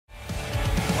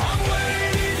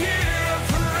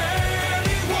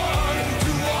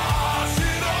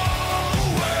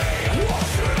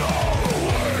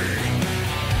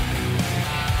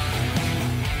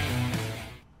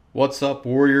What's up,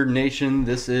 Warrior Nation?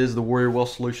 This is the Warrior Wealth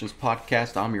Solutions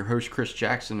podcast. I'm your host, Chris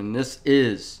Jackson, and this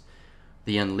is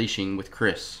the Unleashing with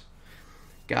Chris.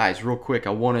 Guys, real quick,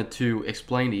 I wanted to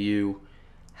explain to you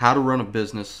how to run a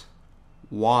business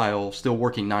while still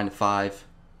working 9 to 5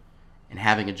 and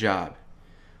having a job.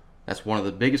 That's one of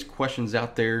the biggest questions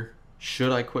out there.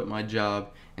 Should I quit my job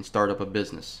and start up a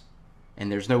business?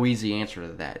 And there's no easy answer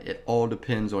to that. It all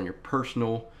depends on your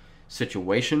personal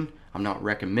situation. I'm not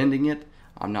recommending it.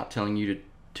 I'm not telling you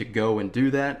to go and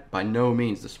do that. By no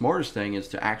means. The smartest thing is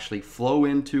to actually flow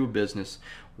into a business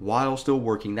while still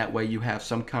working. That way you have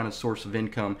some kind of source of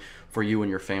income for you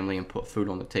and your family and put food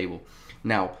on the table.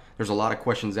 Now, there's a lot of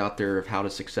questions out there of how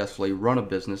to successfully run a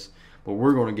business, but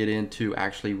we're going to get into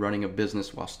actually running a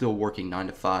business while still working 9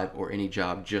 to 5 or any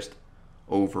job, just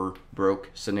over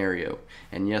broke scenario.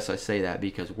 And yes, I say that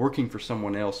because working for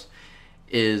someone else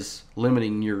is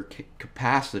limiting your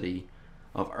capacity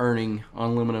of earning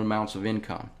unlimited amounts of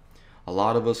income. A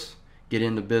lot of us get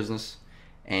into business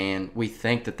and we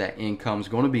think that income is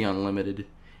going to be unlimited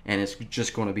and it's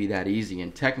just going to be that easy.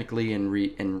 And technically, and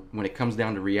when it comes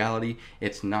down to reality,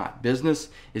 it's not. Business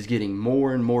is getting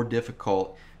more and more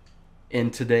difficult in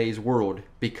today's world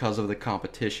because of the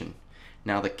competition.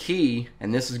 Now the key,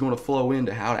 and this is going to flow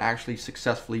into how to actually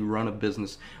successfully run a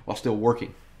business while still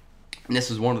working. And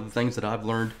this is one of the things that I've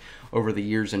learned over the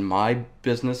years in my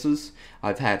businesses.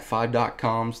 I've had 5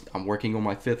 .coms. I'm working on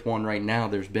my 5th one right now.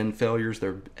 There's been failures.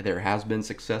 There has been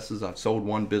successes. I've sold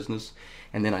one business,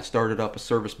 and then I started up a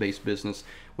service-based business,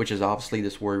 which is obviously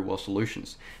this Warrior Wealth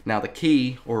Solutions. Now the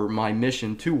key, or my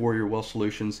mission to Warrior Wealth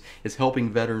Solutions, is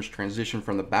helping veterans transition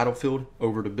from the battlefield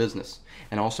over to business,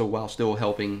 and also while still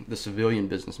helping the civilian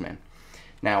businessman.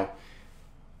 Now,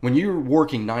 when you're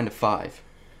working 9 to 5,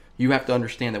 you have to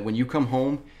understand that when you come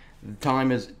home,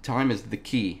 time is the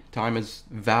key. Time is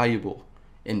valuable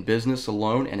in business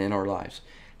alone and in our lives.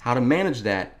 How to manage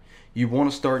that? You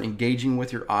want to start engaging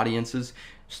with your audiences.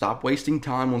 Stop wasting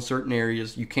time on certain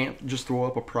areas. You can't just throw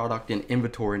up a product in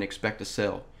inventory and expect to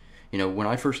sell. You know, when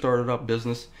I first started up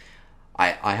business,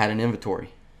 I had an inventory,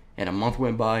 and a month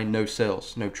went by, no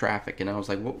sales, no traffic, and I was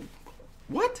like,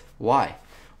 what? Why?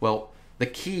 Well, the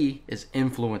key is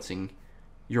influencing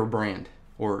your brand,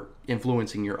 or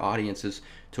influencing your audiences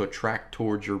to attract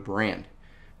towards your brand.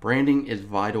 Branding is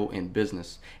vital in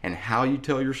business, and how you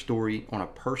tell your story on a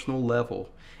personal level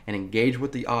and engage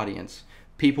with the audience,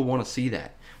 people want to see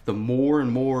that. The more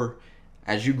and more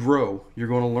as you grow, you're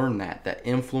going to learn that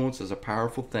influence is a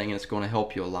powerful thing, and it's going to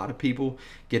help you. A lot of people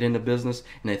get into business,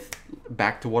 and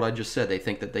back to what I just said, they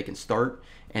think that they can start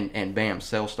and bam,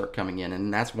 sales start coming in,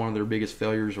 and that's one of their biggest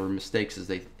failures or mistakes is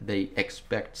they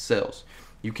expect sales.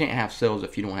 You can't have sales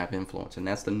if you don't have influence, and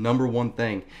that's the number one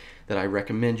thing that I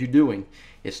recommend you doing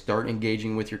is start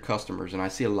engaging with your customers. And I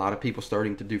see a lot of people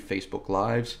starting to do Facebook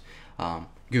Lives,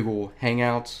 Google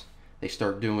Hangouts. They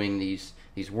start doing these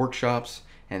workshops,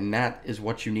 and that is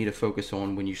what you need to focus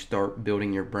on when you start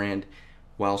building your brand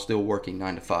while still working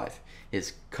 9 to 5,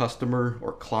 is customer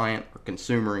or client or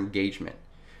consumer engagement.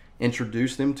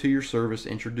 Introduce them to your service,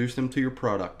 introduce them to your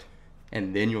product,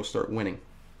 and then you'll start winning.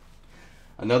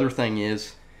 Another thing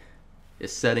is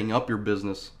setting up your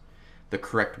business the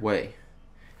correct way.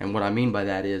 And what I mean by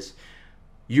that is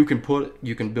you can build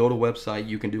a website,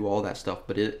 you can do all that stuff,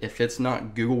 but if it's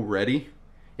not Google ready,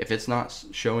 if it's not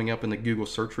showing up in the Google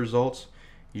search results,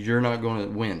 you're not going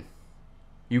to win.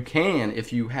 You can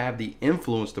if you have the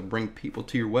influence to bring people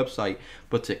to your website,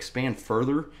 but to expand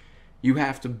further, you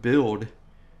have to build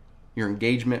your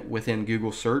engagement within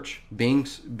Google search, Bing,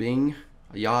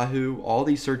 Yahoo, all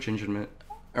these search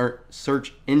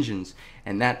engines,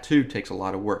 and that too takes a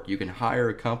lot of work. You can hire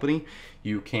a company,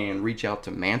 you can reach out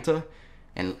to Manta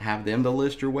and have them to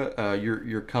list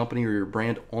your company or your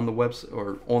brand on the website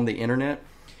or on the internet.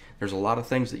 There's a lot of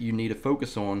things that you need to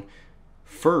focus on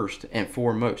first and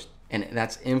foremost, and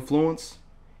that's influence,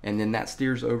 and then that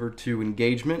steers over to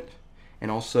engagement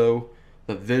and also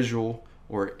the visual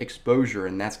or exposure,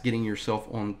 and that's getting yourself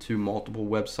onto multiple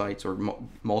websites or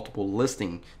multiple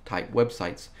listing type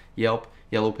websites, Yelp,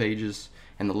 Yellow Pages,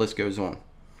 and the list goes on.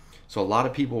 So a lot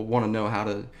of people want to know how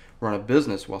to run a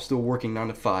business while still working 9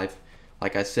 to 5.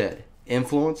 Like I said,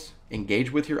 influence,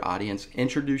 engage with your audience,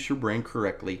 introduce your brand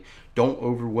correctly. Don't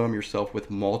overwhelm yourself with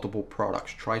multiple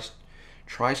products.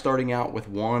 Try starting out with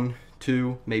 1,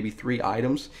 2, maybe 3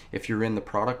 items if you're in the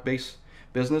product-based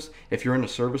business. If you're in a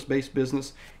service-based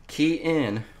business, key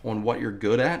in on what you're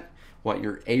good at, what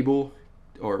you're able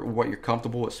or what you're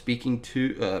comfortable at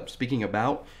speaking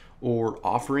about or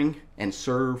offering, and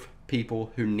serve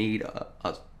people who need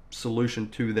a solution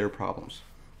to their problems.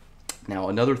 Now,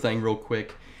 another thing real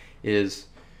quick is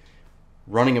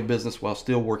running a business while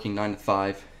still working 9 to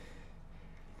 5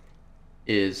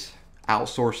 is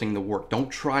outsourcing the work. Don't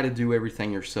try to do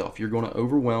everything yourself. You're going to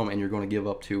overwhelm and you're going to give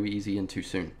up too easy and too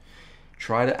soon.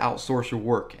 Try to outsource your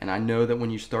work. And I know that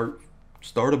when you start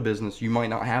a business, you might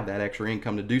not have that extra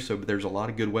income to do so, but there's a lot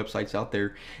of good websites out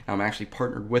there. And I'm actually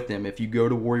partnered with them. If you go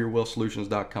to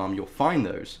warriorwealthsolutions.com, you'll find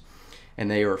those. And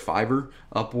they are Fiverr,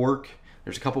 Upwork.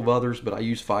 There's a couple of others, but I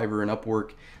use Fiverr and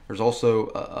Upwork. There's also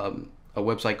a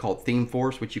website called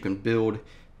ThemeForce, which you can build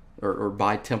or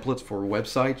buy templates for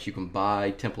websites. You can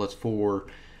buy templates for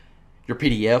your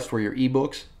PDFs, for your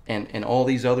ebooks, and all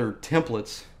these other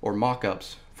templates or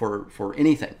mock-ups for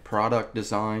anything, product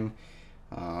design,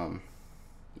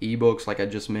 ebooks, like I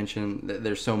just mentioned.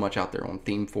 There's so much out there on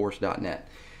themeforce.net.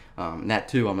 That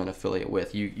too, I'm an affiliate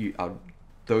with. I'll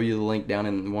throw you the link down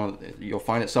in you'll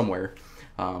find it somewhere.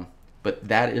 But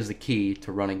that is the key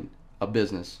to running a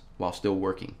business while still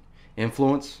working.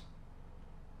 Influence,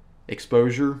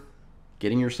 exposure,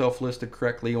 getting yourself listed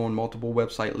correctly on multiple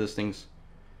website listings,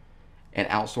 and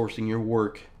outsourcing your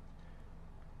work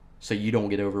so you don't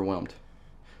get overwhelmed.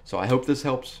 So I hope this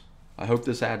helps. I hope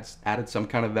this added some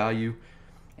kind of value.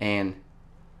 And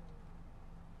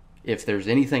if there's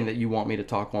anything that you want me to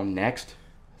talk on next,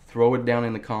 throw it down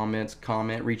in the comments.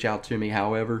 Comment, reach out to me.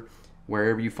 However,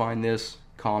 wherever you find this,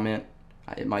 comment.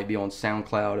 It might be on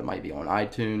SoundCloud. It might be on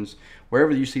iTunes.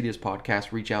 Wherever you see this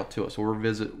podcast, reach out to us or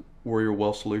visit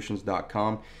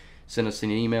warriorwealthsolutions.com. Send us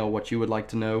an email what you would like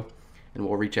to know, and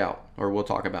we'll reach out or we'll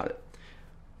talk about it.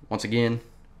 Once again,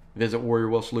 visit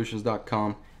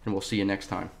warriorwealthsolutions.com, and we'll see you next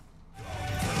time.